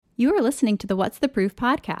You are listening to the What's the Proof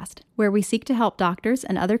podcast, where we seek to help doctors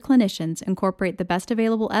and other clinicians incorporate the best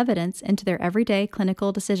available evidence into their everyday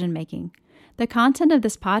clinical decision-making. The content of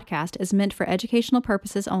this podcast is meant for educational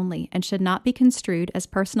purposes only and should not be construed as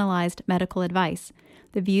personalized medical advice.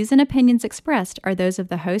 The views and opinions expressed are those of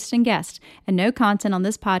the host and guest, and no content on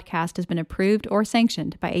this podcast has been approved or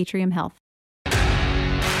sanctioned by Atrium Health.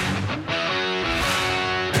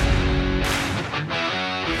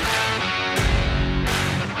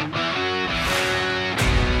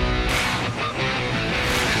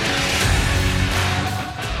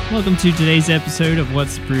 Welcome to today's episode of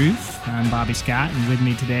What's the Proof? I'm Bobby Scott, and with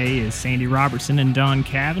me today is Sandy Robertson and Dawn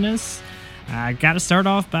Cavanis. I got to start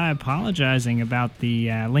off by apologizing about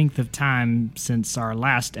the length of time since our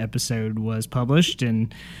last episode was published,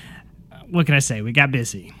 and what can I say? We got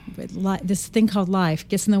busy. This thing called life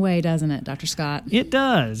gets in the way, doesn't it, Dr. Scott? It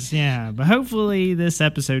does, yeah. But hopefully this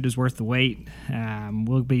episode is worth the wait.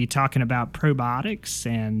 We'll be talking about probiotics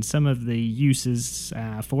and some of the uses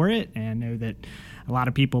for it, and I know that a lot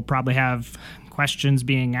of people probably have questions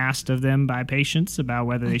being asked of them by patients about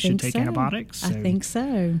whether they should take antibiotics. So I think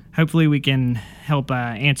so. Hopefully we can help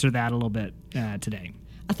answer that a little bit today.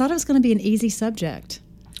 I thought it was going to be an easy subject.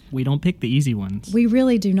 We don't pick the easy ones. We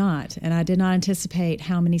really do not. And I did not anticipate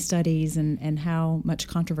how many studies and how much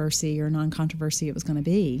controversy or non-controversy it was going to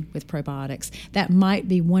be with probiotics. That might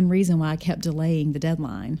be one reason why I kept delaying the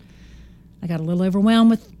deadline. I got a little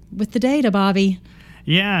overwhelmed with the data, Bobby.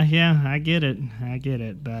 Yeah, I get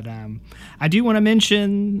it. But I do want to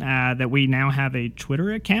mention that we now have a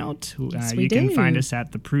Twitter account. Yes, you can find us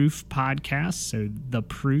at The Proof Podcast, so The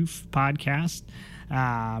Proof Podcast.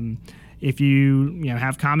 If you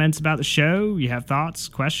have comments about the show, you have thoughts,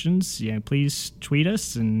 questions, please tweet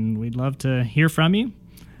us, and we'd love to hear from you.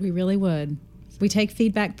 We really would. We take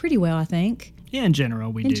feedback pretty well, I think. Yeah, in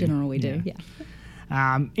general, we do. In general, we do, yeah.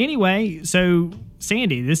 Anyway, so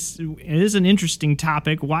Sandy, this is an interesting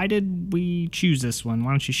topic. Why did we choose this one?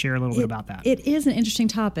 Why don't you share a little bit about that? It is an interesting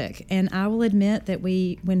topic, and I will admit that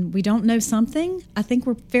when we don't know something, I think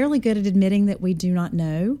we're fairly good at admitting that we do not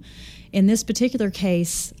know. In this particular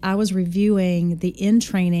case, I was reviewing the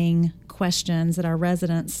in-training questions that our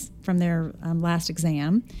residents from their last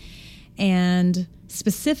exam, and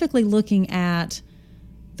specifically looking at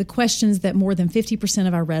the questions that more than 50%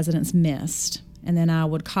 of our residents missed. And then I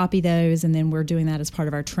would copy those, and then we're doing that as part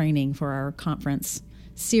of our training for our conference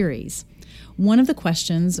series. One of the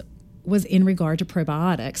questions was in regard to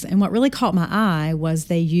probiotics, and what really caught my eye was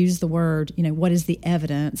they used the word, what is the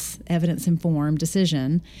evidence-informed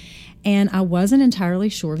decision, and I wasn't entirely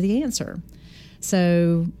sure of the answer.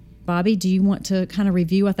 So, Bobby, do you want to kind of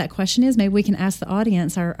review what that question is? Maybe we can ask the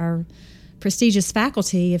audience, our prestigious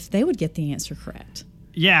faculty, if they would get the answer correct.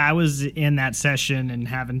 Yeah, I was in that session and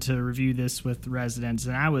having to review this with residents,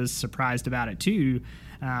 and I was surprised about it too,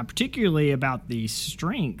 particularly about the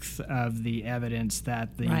strength of the evidence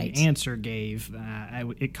that the answer gave.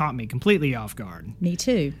 It caught me completely off guard. Me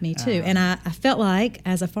too. And I felt like,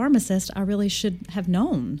 as a pharmacist, I really should have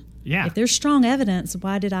known. Yeah. If there's strong evidence,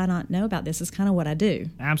 why did I not know about this? Is kind of what I do.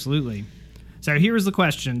 Absolutely. So here's the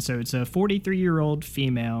question. So it's a 43-year-old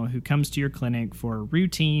female who comes to your clinic for a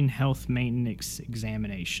routine health maintenance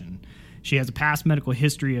examination. She has a past medical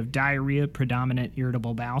history of diarrhea, predominant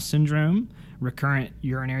irritable bowel syndrome, recurrent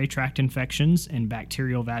urinary tract infections, and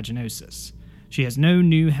bacterial vaginosis. She has no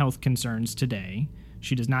new health concerns today.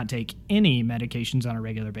 She does not take any medications on a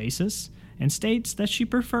regular basis and states that she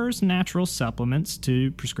prefers natural supplements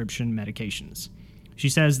to prescription medications. She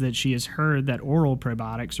says that she has heard that oral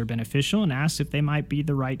probiotics are beneficial and asks if they might be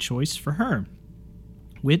the right choice for her.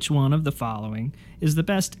 Which one of the following is the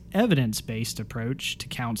best evidence-based approach to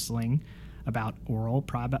counseling about oral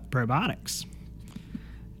probiotics?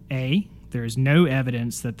 A, there is no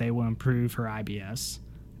evidence that they will improve her IBS.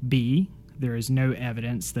 B, there is no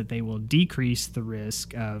evidence that they will decrease the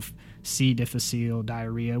risk of C. difficile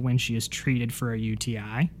diarrhea when she is treated for a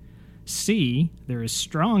UTI. C, there is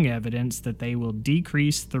strong evidence that they will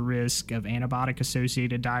decrease the risk of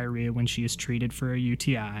antibiotic-associated diarrhea when she is treated for a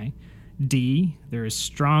UTI. D, there is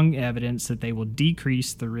strong evidence that they will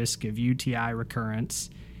decrease the risk of UTI recurrence.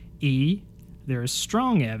 E, there is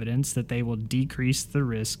strong evidence that they will decrease the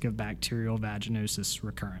risk of bacterial vaginosis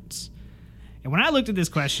recurrence. And when I looked at this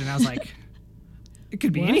question, I was like, it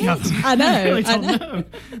could be any of them. I know. I really don't know.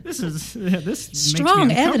 This strong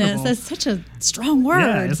makes me evidence. That's such a strong word.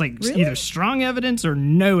 Yeah, it's like either strong evidence or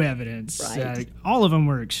no evidence. Right. All of them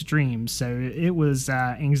were extremes, so it was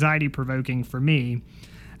anxiety provoking for me.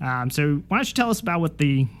 So why don't you tell us about what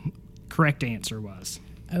the correct answer was?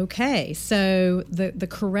 Okay, so the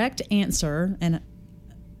correct answer, and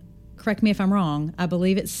correct me if I'm wrong, I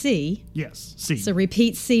believe it's C. Yes, C. So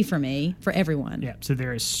repeat C for me, for everyone. Yeah, so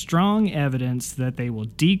there is strong evidence that they will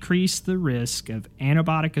decrease the risk of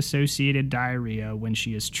antibiotic-associated diarrhea when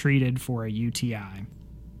she is treated for a UTI.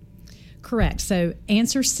 Correct. So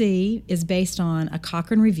answer C is based on a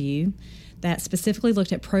Cochrane review that specifically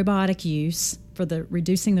looked at probiotic use for the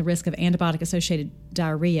reducing the risk of antibiotic-associated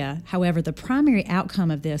diarrhea. However, the primary outcome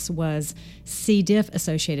of this was C.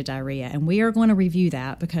 diff-associated diarrhea, and we are going to review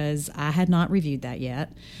that because I had not reviewed that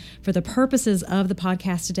yet. For the purposes of the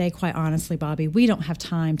podcast today, quite honestly, Bobby, we don't have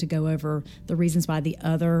time to go over the reasons why the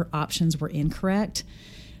other options were incorrect.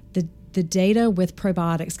 The data with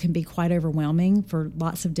probiotics can be quite overwhelming for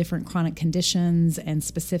lots of different chronic conditions and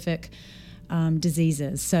specific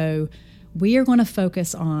diseases. So we are going to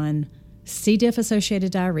focus on C.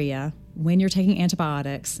 diff-associated diarrhea when you're taking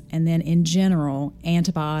antibiotics, and then in general,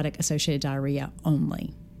 antibiotic-associated diarrhea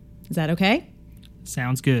only. Is that okay?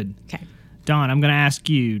 Sounds good. Okay. Dawn, I'm going to ask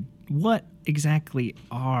you, what exactly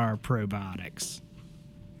are probiotics?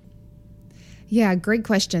 Yeah, great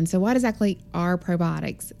question. So what exactly are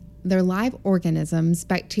probiotics? They're live organisms,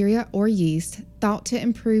 bacteria or yeast, thought to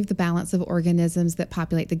improve the balance of organisms that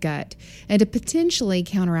populate the gut and to potentially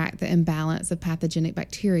counteract the imbalance of pathogenic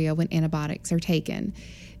bacteria when antibiotics are taken.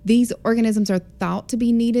 These organisms are thought to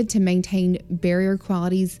be needed to maintain barrier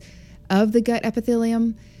qualities of the gut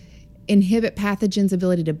epithelium, inhibit pathogens'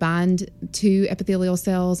 ability to bind to epithelial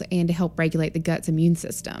cells, and to help regulate the gut's immune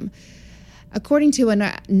system. According to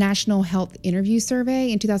a National Health Interview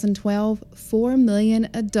Survey in 2012, 4 million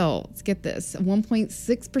adults, get this,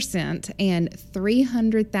 1.6%, and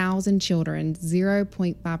 300,000 children,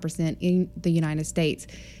 0.5% in the United States,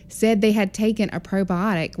 said they had taken a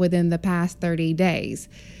probiotic within the past 30 days,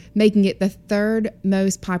 making it the third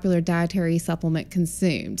most popular dietary supplement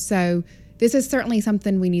consumed. So this is certainly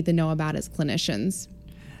something we need to know about as clinicians.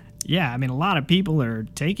 Yeah, I mean, a lot of people are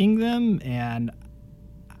taking them, and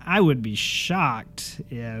I would be shocked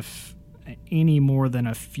if any more than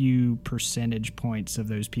a few percentage points of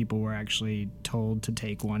those people were actually told to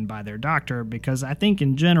take one by their doctor, because I think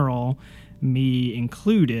in general, me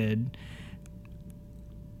included,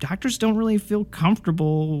 doctors don't really feel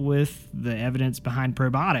comfortable with the evidence behind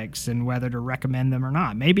probiotics and whether to recommend them or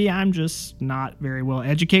not. Maybe I'm just not very well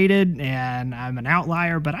educated and I'm an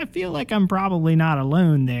outlier, but I feel like I'm probably not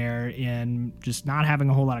alone there in just not having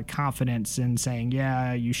a whole lot of confidence in saying,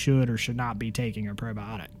 yeah, you should or should not be taking a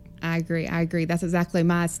probiotic. I agree. That's exactly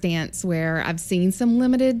my stance, where I've seen some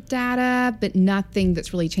limited data, but nothing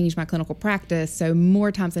that's really changed my clinical practice. So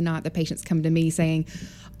more times than not, the patients come to me saying,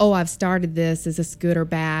 oh, I've started this. Is this good or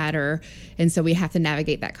bad? And so we have to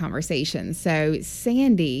navigate that conversation. So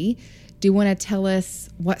Sandy, do you want to tell us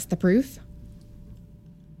what's the proof?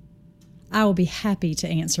 I will be happy to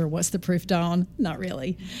answer what's the proof, Dawn. Not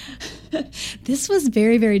really. This was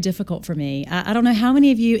very, very difficult for me. I don't know how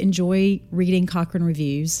many of you enjoy reading Cochrane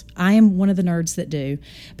reviews. I am one of the nerds that do,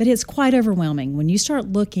 but it's quite overwhelming. When you start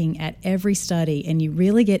looking at every study and you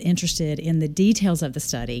really get interested in the details of the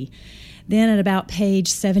study, then at about page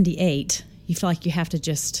 78, you feel like you have to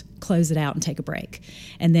just close it out and take a break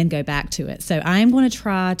and then go back to it. So I am going to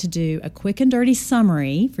try to do a quick and dirty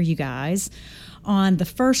summary for you guys on the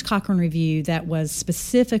first Cochrane review that was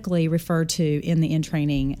specifically referred to in the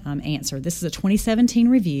in-training answer. This is a 2017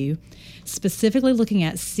 review specifically looking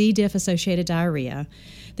at C. diff-associated diarrhea.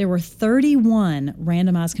 There were 31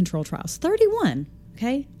 randomized control trials. 31,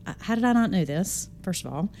 okay? How did I not know this, first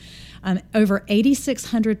of all? Over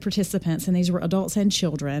 8,600 participants, and these were adults and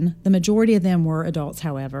children. The majority of them were adults,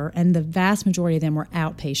 however, and the vast majority of them were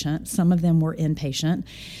outpatient. Some of them were inpatient.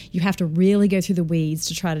 You have to really go through the weeds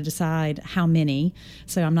to try to decide how many,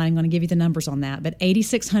 so I'm not even going to give you the numbers on that, but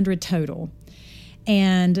 8,600 total.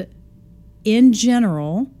 And in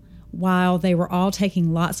general, while they were all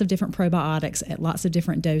taking lots of different probiotics at lots of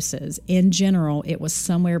different doses, in general, it was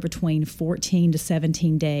somewhere between 14 to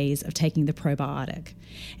 17 days of taking the probiotic.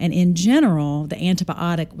 And in general, the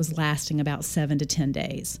antibiotic was lasting about 7 to 10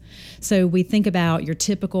 days. So we think about your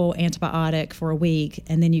typical antibiotic for a week,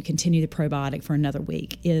 and then you continue the probiotic for another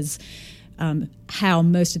week, is how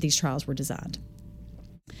most of these trials were designed.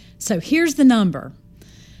 So here's the number.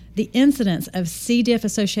 The incidence of C.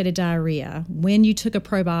 diff-associated diarrhea when you took a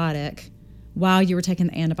probiotic while you were taking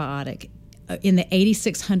the antibiotic in the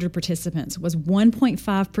 8,600 participants was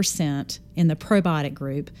 1.5% in the probiotic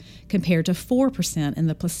group compared to 4% in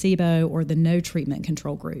the placebo or the no treatment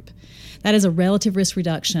control group. That is a relative risk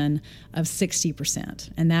reduction of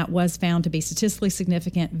 60%, and that was found to be statistically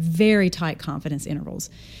significant, very tight confidence intervals.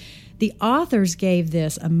 The authors gave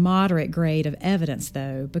this a moderate grade of evidence,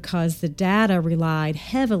 though, because the data relied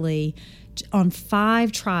heavily on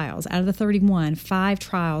 5 trials out of the 31, 5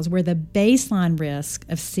 trials where the baseline risk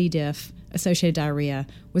of C. diff associated diarrhea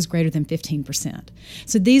was greater than 15%.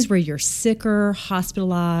 So these were your sicker,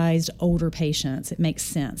 hospitalized, older patients. It makes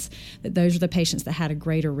sense that those are the patients that had a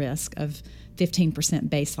greater risk of 15%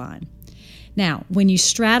 baseline. Now, when you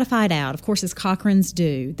stratify it out, of course, as Cochrane's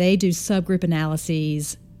do, they do subgroup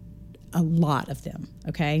analyses, a lot of them,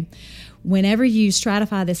 okay? Whenever you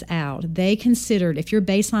stratify this out, they considered if your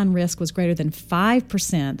baseline risk was greater than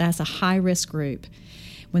 5%, that's a high-risk group.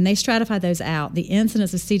 When they stratified those out, the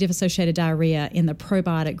incidence of C. diff-associated diarrhea in the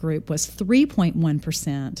probiotic group was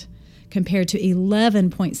 3.1% compared to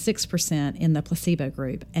 11.6% in the placebo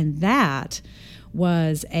group. And that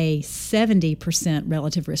was a 70%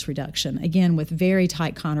 relative risk reduction, again, with very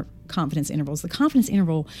tight confidence intervals. The confidence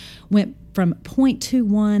interval went from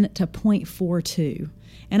 0.21 to 0.42.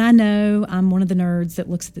 And I know I'm one of the nerds that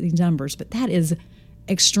looks at these numbers, but that is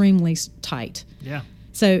extremely tight. Yeah.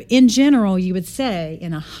 So in general, you would say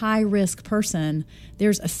in a high-risk person,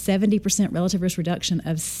 there's a 70% relative risk reduction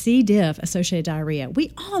of C. diff-associated diarrhea.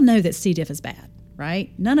 We all know that C. diff is bad,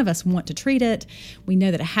 right? None of us want to treat it. We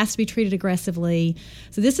know that it has to be treated aggressively.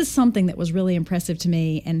 So this is something that was really impressive to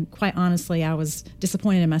me, and quite honestly, I was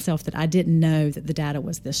disappointed in myself that I didn't know that the data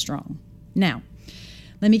was this strong. Now,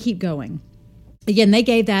 let me keep going. Again, they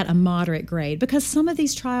gave that a moderate grade because some of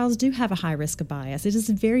these trials do have a high risk of bias. It is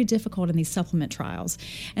very difficult in these supplement trials.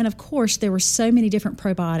 And of course, there were so many different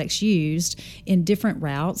probiotics used in different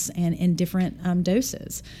routes and in different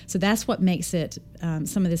doses. So that's what makes it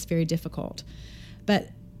some of this very difficult. But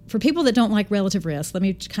for people that don't like relative risk, let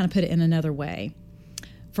me kind of put it in another way.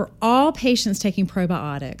 For all patients taking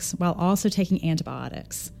probiotics while also taking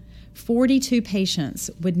antibiotics, 42 patients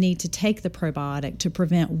would need to take the probiotic to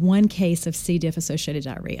prevent 1 case of C. diff-associated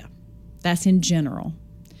diarrhea. That's in general.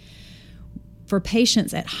 For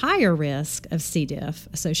patients at higher risk of C.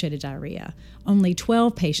 diff-associated diarrhea, only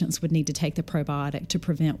 12 patients would need to take the probiotic to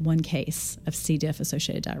prevent 1 case of C.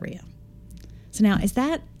 diff-associated diarrhea. So now, is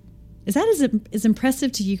that as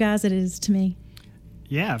impressive to you guys as it is to me?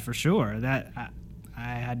 Yeah, for sure. I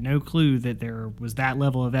had no clue that there was that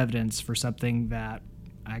level of evidence for something that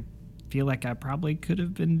I feel like I probably could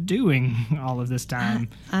have been doing all of this time.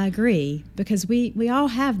 I agree, because we all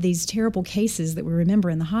have these terrible cases that we remember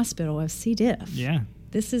in the hospital of C. diff. Yeah.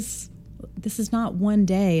 This is not one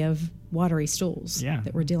day of watery stools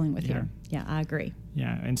that we're dealing with here. Yeah, I agree.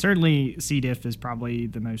 Yeah, and certainly C. diff is probably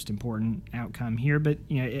the most important outcome here, but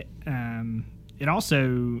it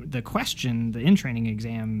also, the question, the in-training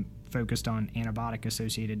exam focused on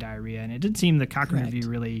antibiotic-associated diarrhea, and it did seem the Cochrane review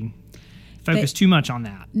really focused too much on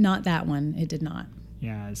that. Not that one. It did not.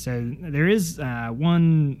 Yeah, so there is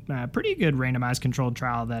one pretty good randomized controlled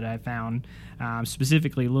trial that I found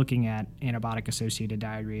specifically looking at antibiotic-associated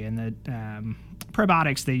diarrhea. And the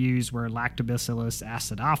probiotics they used were Lactobacillus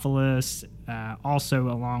acidophilus, also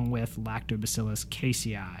along with Lactobacillus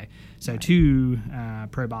casei. So 2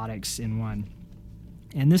 probiotics in one.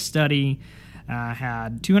 And this study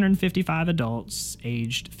had 255 adults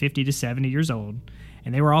aged 50 to 70 years old.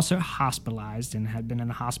 And they were also hospitalized and had been in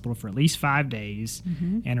the hospital for at least 5 days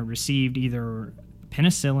and had received either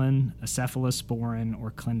penicillin, cephalosporin, or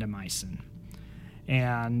clindamycin.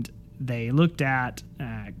 And they looked at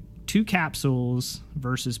 2 capsules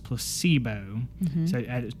versus placebo.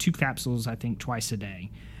 So 2 capsules, I think, twice a day.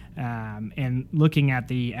 And looking at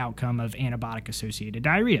the outcome of antibiotic-associated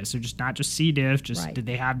diarrhea. So not just C. diff, did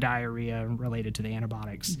they have diarrhea related to the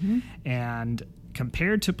antibiotics? And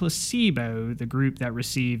compared to placebo, the group that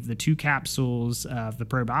received the 2 capsules of the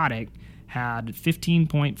probiotic had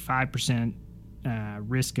 15.5%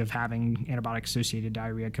 risk of having antibiotic-associated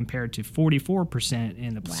diarrhea compared to 44%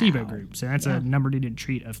 in the placebo group. So that's a number needed to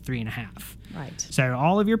treat of 3.5. Right. So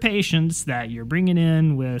all of your patients that you're bringing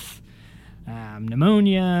in with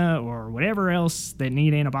pneumonia or whatever else that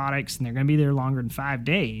need antibiotics, and they're going to be there longer than 5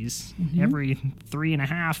 days, every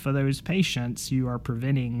 3.5 of those patients, you are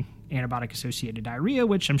preventing antibiotic-associated diarrhea,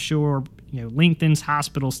 which I'm sure lengthens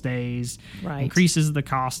hospital stays, increases the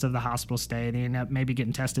cost of the hospital stay. They end up maybe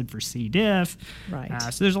getting tested for C. diff.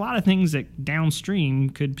 So there's a lot of things that downstream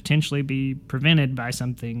could potentially be prevented by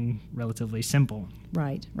something relatively simple.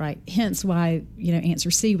 Right. Hence why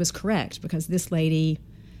answer C was correct, because this lady,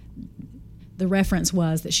 the reference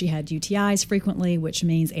was that she had UTIs frequently, which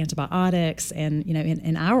means antibiotics. And,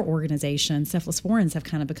 in our organization, cephalosporins have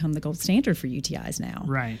kind of become the gold standard for UTIs now.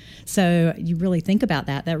 Right. So you really think about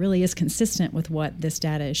that. That really is consistent with what this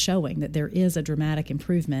data is showing, that there is a dramatic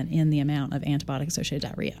improvement in the amount of antibiotic-associated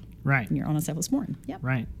diarrhea. Right. When you're on a cephalosporin. Yep.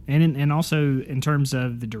 Right. And also in terms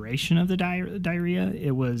of the duration of the diarrhea,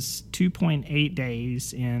 it was 2.8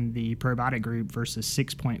 days in the probiotic group versus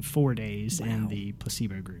 6.4 days in the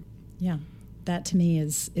placebo group. Yeah. That to me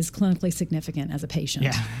is clinically significant as a patient.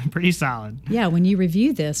 Yeah, pretty solid. Yeah, when you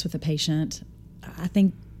review this with a patient, I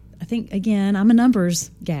think again, I'm a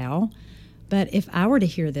numbers gal, but if I were to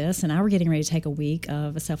hear this and I were getting ready to take a week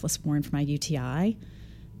of a cephalosporin for my UTI,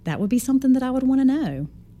 that would be something that I would want to know.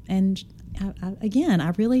 And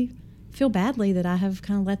I really feel badly that I have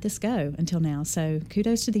kind of let this go until now. So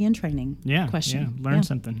kudos to the in-training question. Yeah, learn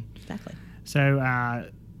something. Exactly. So,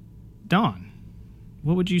 Dawn,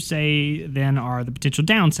 what would you say then are the potential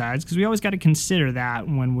downsides? Because we always got to consider that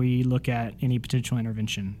when we look at any potential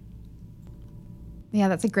intervention. Yeah,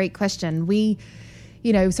 that's a great question. We,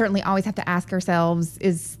 certainly always have to ask ourselves,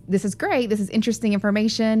 this is great, this is interesting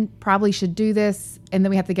information, probably should do this. And then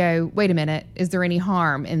we have to go, wait a minute, is there any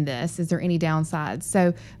harm in this? Is there any downsides?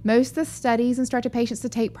 So most of the studies instructed patients to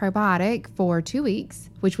take probiotic for 2 weeks,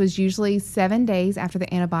 which was usually 7 days after the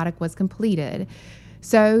antibiotic was completed.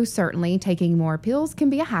 So certainly taking more pills can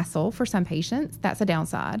be a hassle for some patients. That's a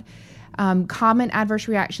downside. Common adverse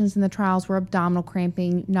reactions in the trials were abdominal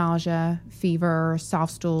cramping, nausea, fever,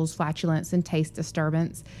 soft stools, flatulence, and taste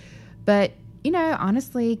disturbance. But,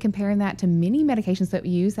 honestly, comparing that to many medications that we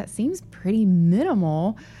use, that seems pretty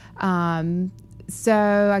minimal.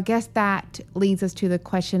 So I guess that leads us to the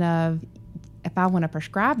question of, if I want to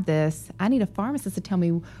prescribe this, I need a pharmacist to tell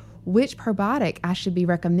me which probiotic I should be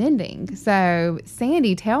recommending. So,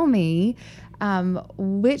 Sandy, tell me,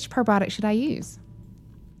 which probiotic should I use?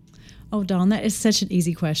 Oh, Dawn, that is such an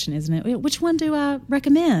easy question, isn't it? Which one do I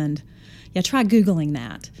recommend? Yeah, try Googling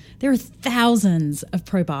that. There are thousands of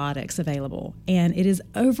probiotics available, and it is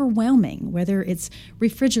overwhelming, whether it's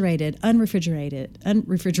refrigerated,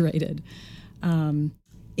 unrefrigerated, in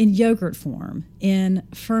yogurt form, in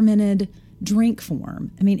fermented drink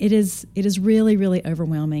form. I mean, it is really, really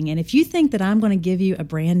overwhelming. And if you think that I'm going to give you a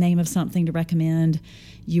brand name of something to recommend,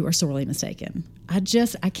 you are sorely mistaken. I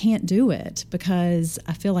can't do it because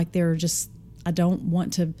I feel like I don't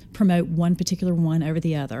want to promote one particular one over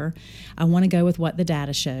the other. I want to go with what the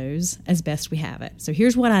data shows as best we have it. So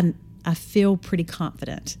here's what I feel pretty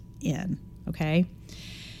confident in, okay?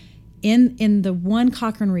 In the one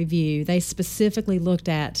Cochrane review, they specifically looked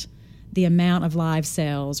at the amount of live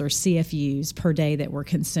cells or CFUs per day that were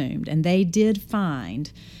consumed. And they did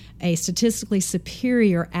find a statistically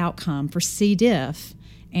superior outcome for C. diff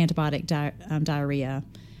antibiotic diarrhea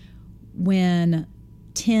when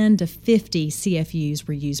 10 to 50 CFUs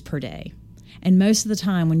were used per day. And most of the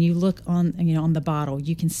time when you look on the bottle,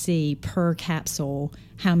 you can see per capsule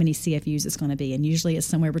how many CFUs it's going to be. And usually it's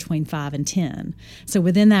somewhere between 5 and 10. So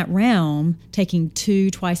within that realm, taking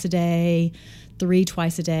 2 twice a day, 3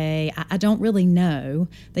 twice a day, I don't really know.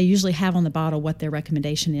 They usually have on the bottle what their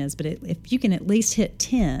recommendation is, but if you can at least hit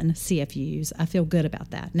 10 CFUs, I feel good about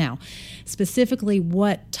that. Now, specifically,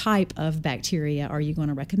 what type of bacteria are you going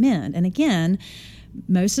to recommend? And again,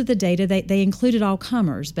 most of the data, they included all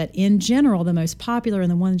comers, but in general, the most popular and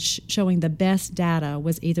the one showing the best data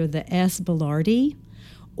was either the S. boulardii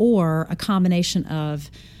or a combination of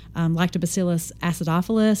Lactobacillus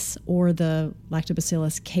acidophilus or the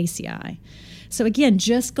Lactobacillus casei. So again,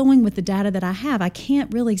 just going with the data that I have, I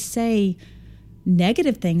can't really say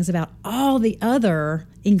negative things about all the other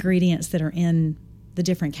ingredients that are in the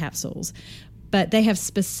different capsules. But they have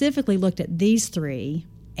specifically looked at these 3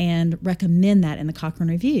 and recommend that in the Cochrane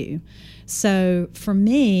review. So for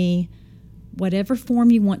me, whatever form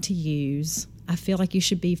you want to use, I feel like you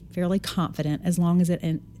should be fairly confident as long as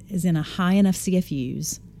it is in a high enough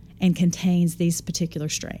CFUs and contains these particular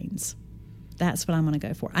strains. That's what I'm going to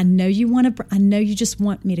go for. I know you just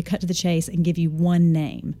want me to cut to the chase and give you one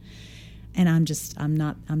name, and I'm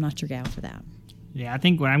not your gal for that. Yeah, I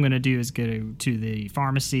think what I'm going to do is go to the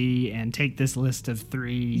pharmacy and take this list of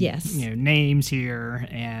 3 names here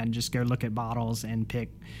and just go look at bottles and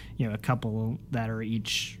pick a couple that are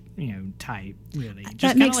each type, really.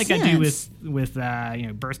 Just kind of like sense. I do with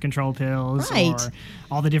birth control pills or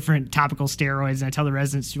all the different topical steroids. And I tell the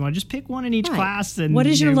residents, you want to just pick one in each class. And what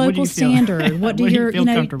is your local standard? What do your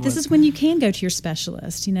this is when you can go to your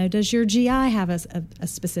specialist. Does your GI have a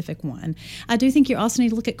specific one? I do think you also need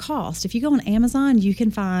to look at cost. If you go on Amazon, you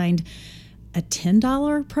can find a $10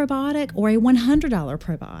 probiotic or a $100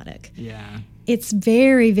 probiotic. Yeah. It's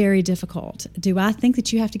very, very difficult. Do I think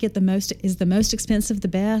that you have to get the most expensive the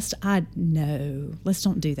best? No, let's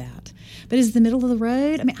don't do that. But is the middle of the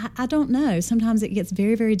road? I mean, I don't know. Sometimes it gets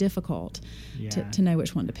very, very difficult to know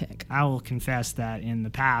which one to pick. I will confess that in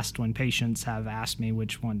the past when patients have asked me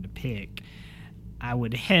which one to pick, I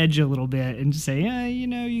would hedge a little bit and say, you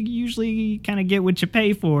usually kind of get what you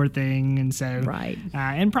pay for thing. And so, right.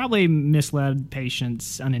 And probably misled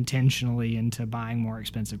patients unintentionally into buying more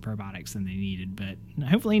expensive probiotics than they needed. But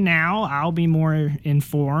hopefully now I'll be more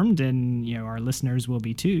informed, and, our listeners will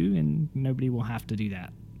be too, and nobody will have to do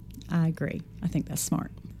that. I agree. I think that's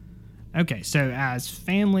smart. Okay, so as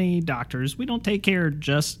family doctors, we don't take care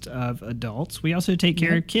just of adults. We also take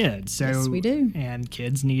care of kids. So, yes, we do. And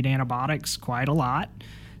kids need antibiotics quite a lot.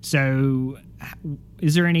 So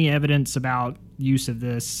is there any evidence about use of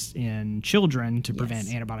this in children to prevent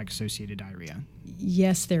antibiotic-associated diarrhea?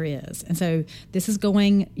 Yes, there is. And so this is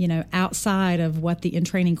going, outside of what the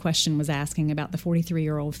in-training question was asking about the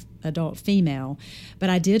 43-year-old adult female. But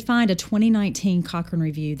I did find a 2019 Cochrane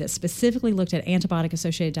review that specifically looked at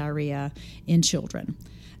antibiotic-associated diarrhea in children.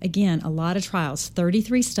 Again, a lot of trials,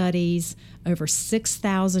 33 studies, over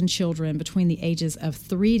 6,000 children between the ages of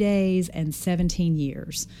 3 days and 17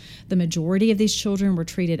 years. The majority of these children were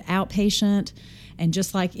treated outpatient, and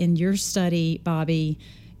just like in your study, Bobby,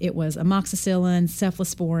 it was amoxicillin,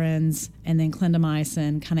 cephalosporins, and then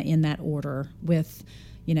clindamycin, kind of in that order, with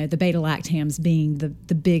the beta-lactams being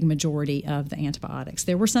the big majority of the antibiotics.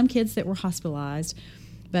 There were some kids that were hospitalized,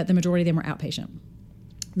 but the majority of them were outpatient.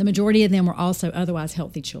 The majority of them were also otherwise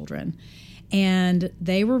healthy children. And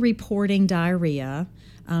they were reporting diarrhea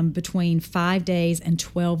between 5 days and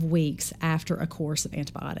 12 weeks after a course of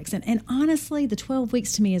antibiotics. And honestly, the 12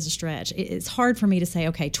 weeks to me is a stretch. It's hard for me to say,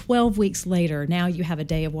 okay, 12 weeks later, now you have a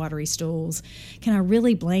day of watery stools. Can I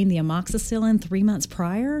really blame the amoxicillin 3 months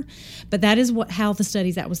prior? But that is how the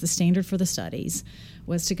studies, that was the standard for the studies,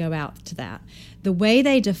 was to go out to that. The way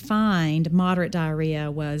they defined moderate diarrhea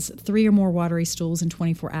was 3 or more watery stools in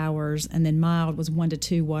 24 hours, and then mild was 1 to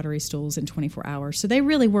 2 watery stools in 24 hours. So they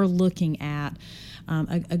really were looking at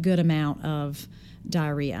a good amount of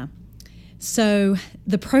diarrhea. So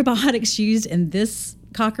the probiotics used in this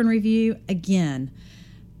Cochrane review, again,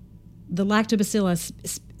 the Lactobacillus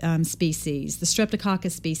species, the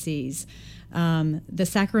Streptococcus species, the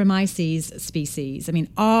Saccharomyces species. I mean,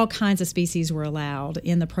 all kinds of species were allowed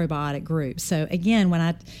in the probiotic group. So again,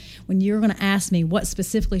 when you're going to ask me what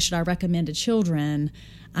specifically should I recommend to children,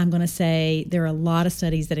 I'm going to say there are a lot of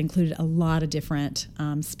studies that included a lot of different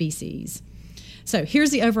species. So here's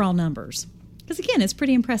the overall numbers, because again, it's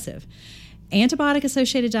pretty impressive.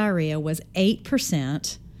 Antibiotic-associated diarrhea was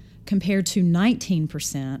 8% compared to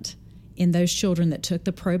 19% in those children that took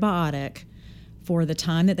the probiotic for the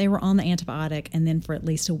time that they were on the antibiotic and then for at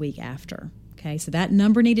least a week after. Okay, so that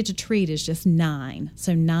number needed to treat is just 9.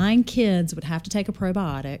 So 9 kids would have to take a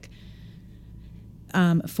probiotic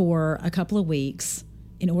for a couple of weeks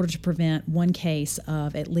in order to prevent 1 case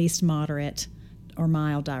of at least moderate or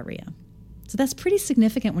mild diarrhea. So that's pretty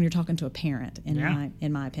significant when you're talking to a parent,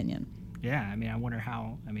 in my opinion. Yeah, I mean, I wonder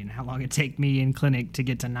how long it'd take me in clinic to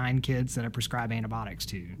get to 9 kids that I prescribe antibiotics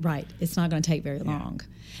to. Right. It's not going to take very long.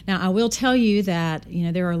 Now, I will tell you that,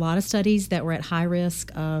 there are a lot of studies that were at high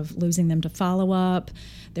risk of losing them to follow-up.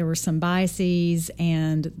 There were some biases,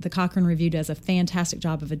 and the Cochrane Review does a fantastic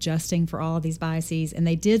job of adjusting for all of these biases, and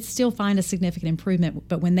they did still find a significant improvement.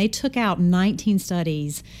 But when they took out 19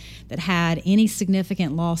 studies that had any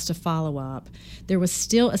significant loss to follow-up, there was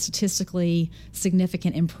still a statistically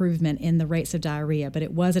significant improvement in the rates of diarrhea, but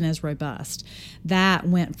it wasn't as robust. That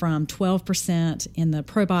went from 12% in the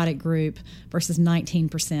probiotic group versus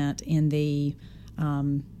 19% in the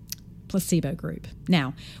placebo group.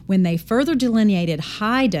 Now, when they further delineated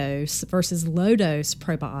high dose versus low dose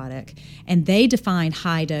probiotic, and they defined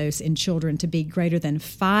high dose in children to be greater than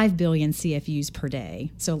 5 billion CFUs per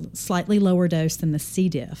day, so slightly lower dose than the C.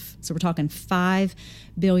 diff. So we're talking 5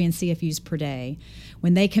 billion CFUs per day.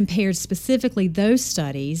 When they compared specifically those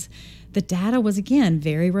studies, the data was again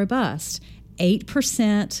very robust.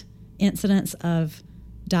 8% incidence of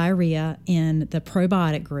diarrhea in the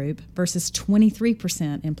probiotic group versus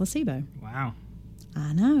 23% in placebo. Wow.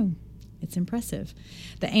 I know. It's impressive.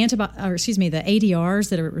 The ADRs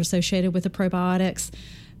that are associated with the probiotics,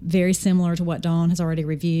 very similar to what Dawn has already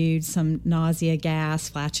reviewed, some nausea, gas,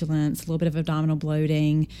 flatulence, a little bit of abdominal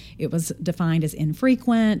bloating. It was defined as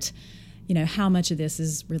infrequent. How much of this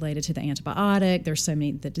is related to the antibiotic? There's so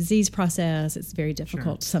many, the disease process, it's very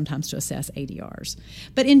difficult sometimes to assess ADRs.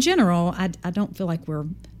 But in general, I don't feel like we're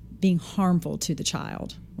being harmful to the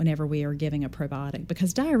child whenever we are giving a probiotic,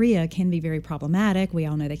 because diarrhea can be very problematic. We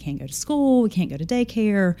all know they can't go to school, we can't go to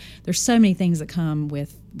daycare. There's so many things that come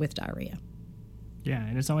with diarrhea. Yeah,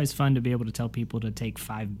 and it's always fun to be able to tell people to take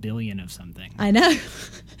 5 billion of something. I know.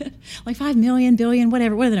 Like 5 million, billion,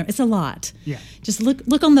 whatever. It's a lot. Yeah. Just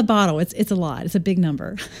look on the bottle. It's a lot. It's a big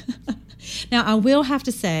number. Now, I will have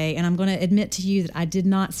to say, and I'm going to admit to you that I did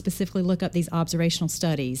not specifically look up these observational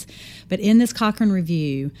studies, but in this Cochrane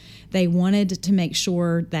review, they wanted to make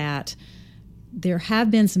sure that there have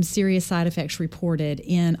been some serious side effects reported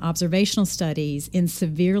in observational studies in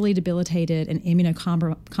severely debilitated and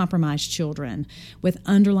immunocompromised children with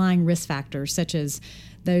underlying risk factors such as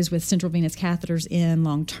those with central venous catheters in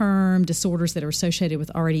long-term, disorders that are associated with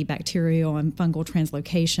already bacterial and fungal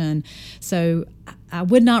translocation. So I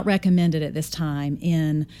would not recommend it at this time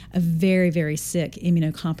in a very, very sick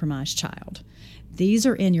immunocompromised child. These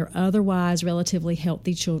are in your otherwise relatively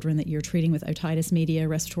healthy children that you're treating with otitis media,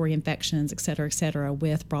 respiratory infections, et cetera,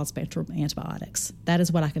 with broad-spectrum antibiotics. That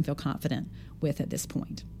is what I can feel confident with at this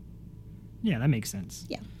point. Yeah, that makes sense.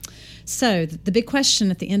 Yeah. So the big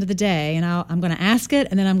question at the end of the day, and I'm going to ask it,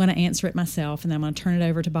 and then I'm going to answer it myself, and then I'm going to turn it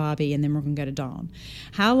over to Bobby, and then we're going to go to Dawn.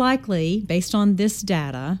 How likely, based on this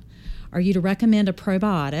data, are you to recommend a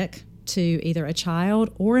probiotic to either a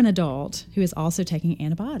child or an adult who is also taking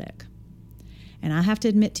antibiotic? And I have to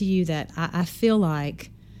admit to you that I feel like,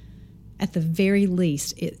 at the very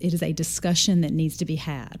least, it is a discussion that needs to be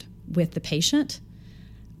had with the patient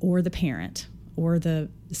or the parent or the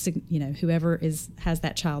whoever has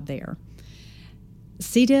that child there.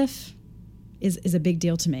 C. diff is a big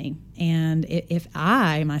deal to me, and if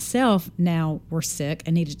I myself now were sick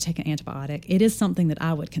and needed to take an antibiotic, it is something that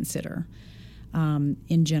I would consider.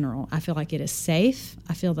 In general, I feel like it is safe.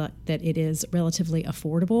 I feel that it is relatively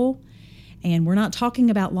affordable. And we're not talking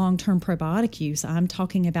about long-term probiotic use. I'm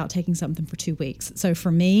talking about taking something for 2 weeks. So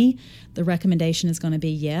for me, the recommendation is going to be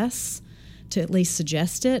yes, to at least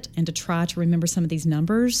suggest it and to try to remember some of these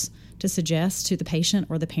numbers to suggest to the patient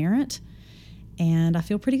or the parent. And I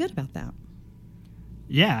feel pretty good about that.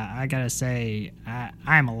 Yeah, I got to say,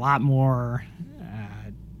 I'm a lot more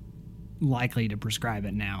likely to prescribe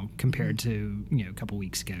it now compared to a couple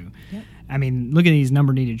weeks ago. Yep. I mean, look at these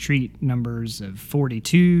number needed treat numbers of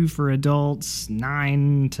 42 for adults,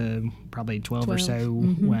 9 to probably 12 or so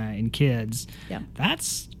in kids. Yep.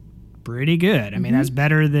 That's pretty good. I mean, that's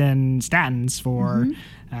better than statins for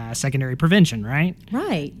secondary prevention, right?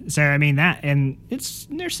 Right. So I mean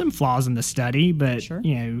there's some flaws in the study, but sure.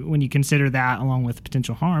 When you consider that along with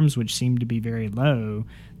potential harms, which seem to be very low,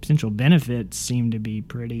 potential benefits seem to be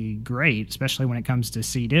pretty great, especially when it comes to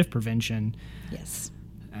C. diff prevention. Yes.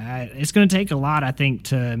 It's going to take a lot, I think,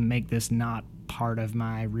 to make this not part of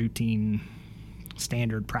my routine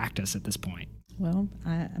standard practice at this point. Well,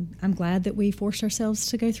 I'm glad that we forced ourselves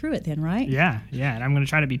to go through it then, right? Yeah, and I'm going to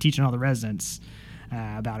try to be teaching all the residents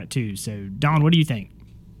about it too. So, Dawn, what do you think?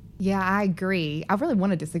 Yeah, I agree. I really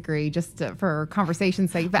want to disagree just for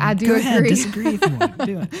conversation's sake, but I do agree. Go ahead, disagree if you want.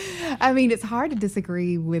 Do it. I mean, it's hard to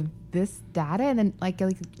disagree with this data, and then like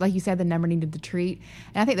you said, the number needed to treat.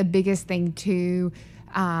 And I think the biggest thing too,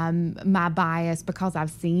 my bias, because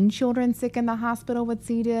I've seen children sick in the hospital with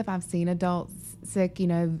C. diff, I've seen adults sick.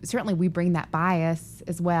 Certainly we bring that bias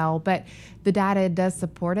as well, but the data does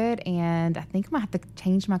support it, and I think I'm gonna have to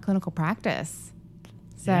change my clinical practice.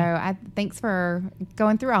 So thanks for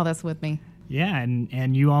going through all this with me. Yeah,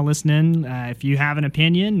 and you all listening, if you have an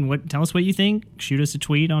opinion, tell us what you think. Shoot us a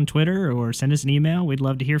tweet on Twitter or send us an email. We'd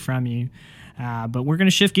love to hear from you. But we're going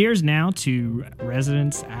to shift gears now to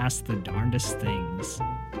Residents Ask the Darndest Things.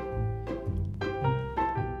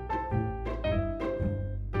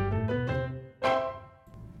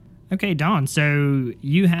 Okay, Dawn, so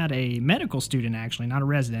you had a medical student, actually, not a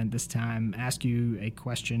resident this time, ask you a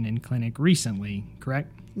question in clinic recently, correct?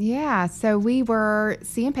 Yeah, so we were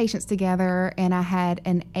seeing patients together, and I had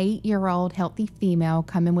an 8-year-old healthy female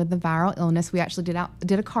come in with a viral illness. We actually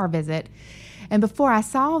did a car visit. And before I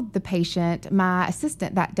saw the patient, my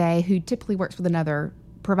assistant that day, who typically works with another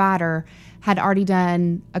provider, had already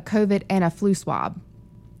done a COVID and a flu swab.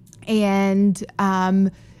 And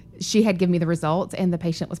she had given me the results, and the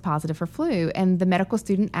patient was positive for flu. And the medical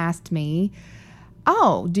student asked me,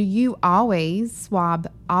 "Oh, do you always swab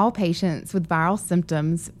all patients with viral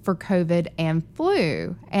symptoms for COVID and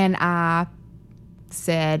flu?" And I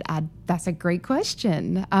said, "That's a great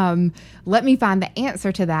question. Let me find the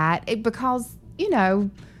answer to that." Because,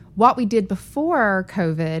 what we did before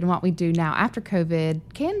COVID and what we do now after COVID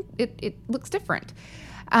it looks different.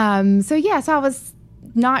 So I was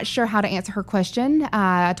not sure how to answer her question.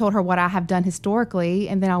 I told her what I have done historically,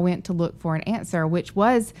 and then I went to look for an answer, which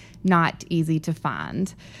was not easy to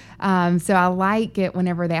find. So I like it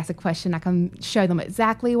whenever they ask a question, I can show them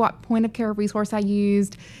exactly what point of care resource I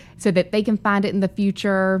used so that they can find it in the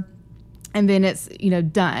future, and then it's,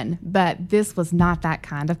 done. But this was not that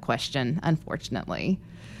kind of question, unfortunately.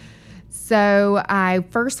 So I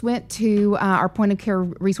first went to our point of care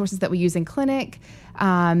resources that we use in clinic,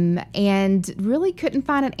 and really couldn't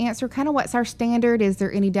find an answer. Kind of what's our standard? Is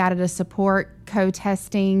there any data to support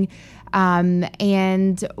co-testing? And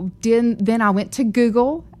then I went to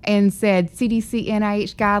Google and said CDC,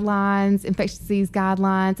 NIH guidelines, infectious disease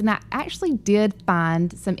guidelines, and I actually did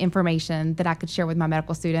find some information that I could share with my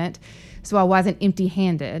medical student, so I wasn't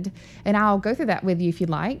empty-handed. And I'll go through that with you if you'd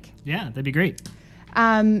like. Yeah, that'd be great.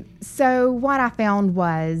 So what I found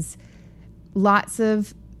was lots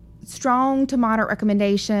of strong to moderate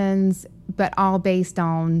recommendations, but all based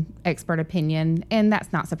on expert opinion. And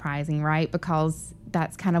that's not surprising, right? Because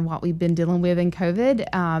that's kind of what we've been dealing with in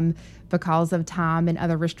COVID because of time and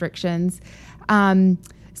other restrictions.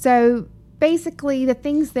 So basically the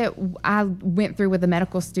things that I went through with a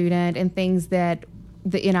medical student and things that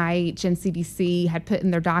the NIH and CDC had put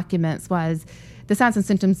in their documents was the signs and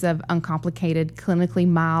symptoms of uncomplicated, clinically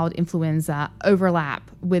mild influenza overlap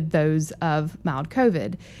with those of mild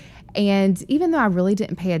COVID. And even though I really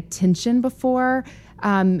didn't pay attention before,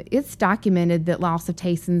 it's documented that loss of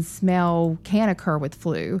taste and smell can occur with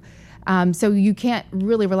flu. So you can't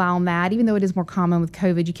really rely on that. Even though it is more common with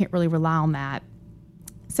COVID, you can't really rely on that.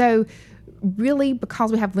 So really,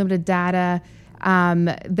 because we have limited data,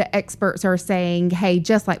 the experts are saying, hey,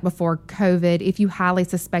 just like before COVID, if you highly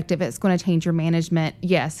suspect if it's going to change your management,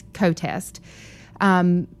 yes, co-test.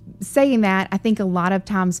 Saying that, I think a lot of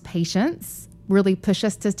times patients really push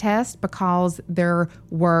us to test because their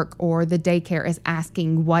work or the daycare is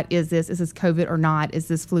asking, what is this? Is this COVID or not? Is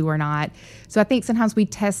this flu or not? So I think sometimes we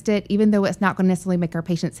test it, even though it's not going to necessarily make our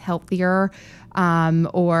patients healthier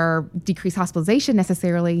or decrease hospitalization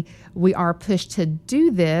necessarily. We are pushed to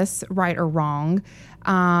do this, right or wrong.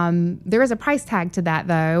 There is a price tag to that,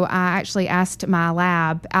 though. I actually asked my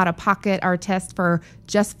lab, out of pocket, our test for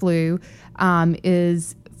just flu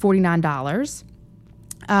is $49.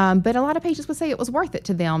 But a lot of patients would say it was worth it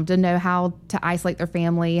to them to know how to isolate their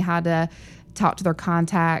family, how to talk to their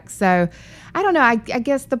contacts. So I don't know. I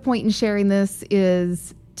guess the point in sharing this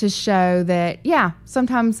is to show that, yeah,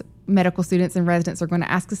 sometimes medical students and residents are going to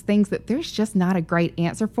ask us things that there's just not a great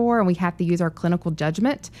answer for, and we have to use our clinical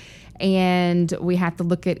judgment, and we have to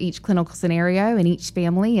look at each clinical scenario and each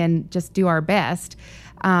family and just do our best.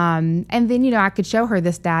 And then, I could show her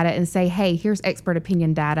this data and say, hey, here's expert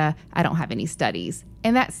opinion data. I don't have any studies.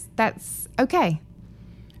 And that's okay.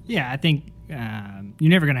 Yeah, I think you're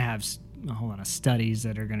never going to have a whole lot of studies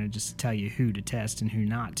that are going to just tell you who to test and who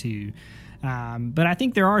not to. But I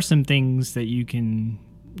think there are some things that you can,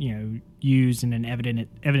 use in an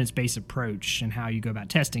evidence-based approach and how you go about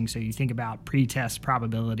testing. So you think about pre-test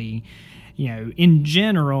probability. In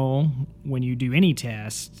general, when you do any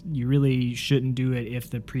test, you really shouldn't do it if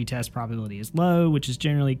the pre-test probability is low, which is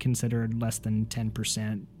generally considered less than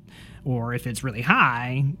 10%, or if it's really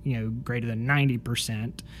high, greater than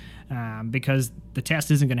 90%, because the test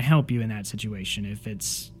isn't going to help you in that situation. If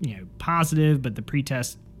it's, positive, but the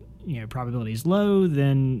pre-test probability is low,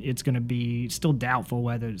 then it's going to be still doubtful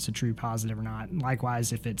whether it's a true positive or not.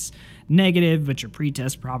 Likewise, if it's negative, but your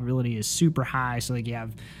pre-test probability is super high, so like you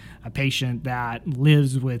have a patient that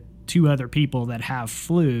lives with two other people that have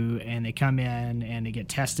flu and they come in and they get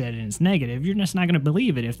tested and it's negative, you're just not going to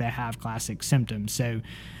believe it if they have classic symptoms. So,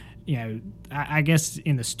 I guess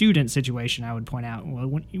in the student situation, I would point out, well,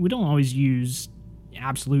 we don't always use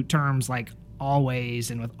absolute terms like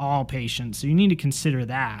always and with all patients, so you need to consider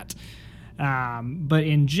that. But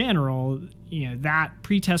in general, that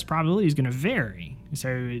pretest probability is going to vary.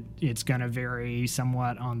 So it's going to vary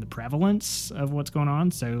somewhat on the prevalence of what's going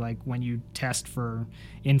on. So like when you test for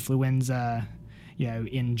influenza,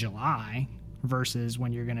 in July versus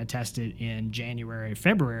when you're going to test it in January or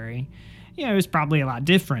February, it's probably a lot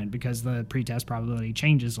different because the pretest probability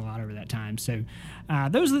changes a lot over that time. So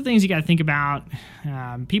those are the things you got to think about.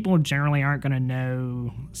 People generally aren't going to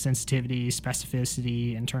know sensitivity,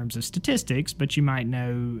 specificity in terms of statistics, but you might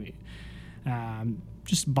know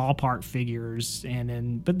just ballpark figures.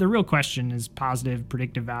 But the real question is positive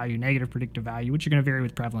predictive value, negative predictive value, which are going to vary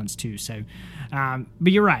with prevalence too. So,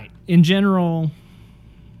 but you're right. In general,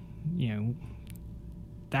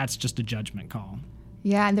 that's just a judgment call.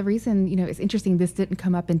 Yeah, and the reason, it's interesting, this didn't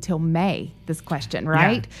come up until May, this question,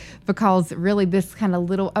 right? Yeah. Because really this kind of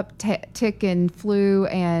little uptick in flu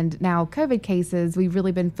and now COVID cases, we've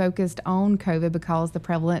really been focused on COVID because the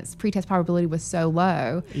prevalence, pretest probability was so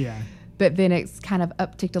low. Yeah. But then it's kind of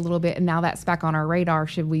upticked a little bit, and now that's back on our radar.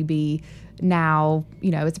 Should we be now,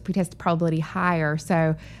 it's a pretest probability higher?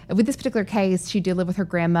 So with this particular case, she did live with her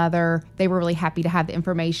grandmother. They were really happy to have the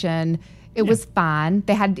information. It was fine.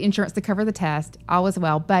 They had insurance to cover the test. All was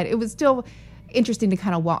well. But it was still, interesting to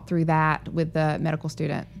kind of walk through that with the medical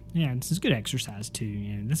student. Yeah, this is good exercise too.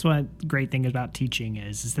 You know, that's what the great thing about teaching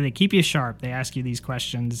is that they keep you sharp. They ask you these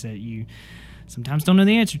questions that you sometimes don't know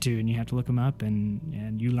the answer to, and you have to look them up,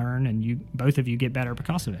 and you learn, and both of you get better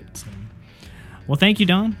because of it. So, well, thank you,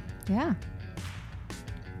 Dawn. Yeah.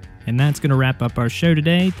 And that's going to wrap up our show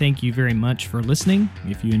today. Thank you very much for listening.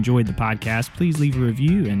 If you enjoyed the podcast, please leave a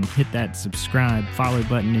review and hit that subscribe, follow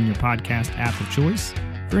button in your podcast app of choice.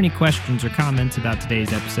 For any questions or comments about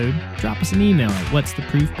today's episode, drop us an email at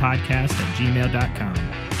whatstheproofpodcast@gmail.com.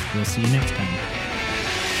 We'll see you next time.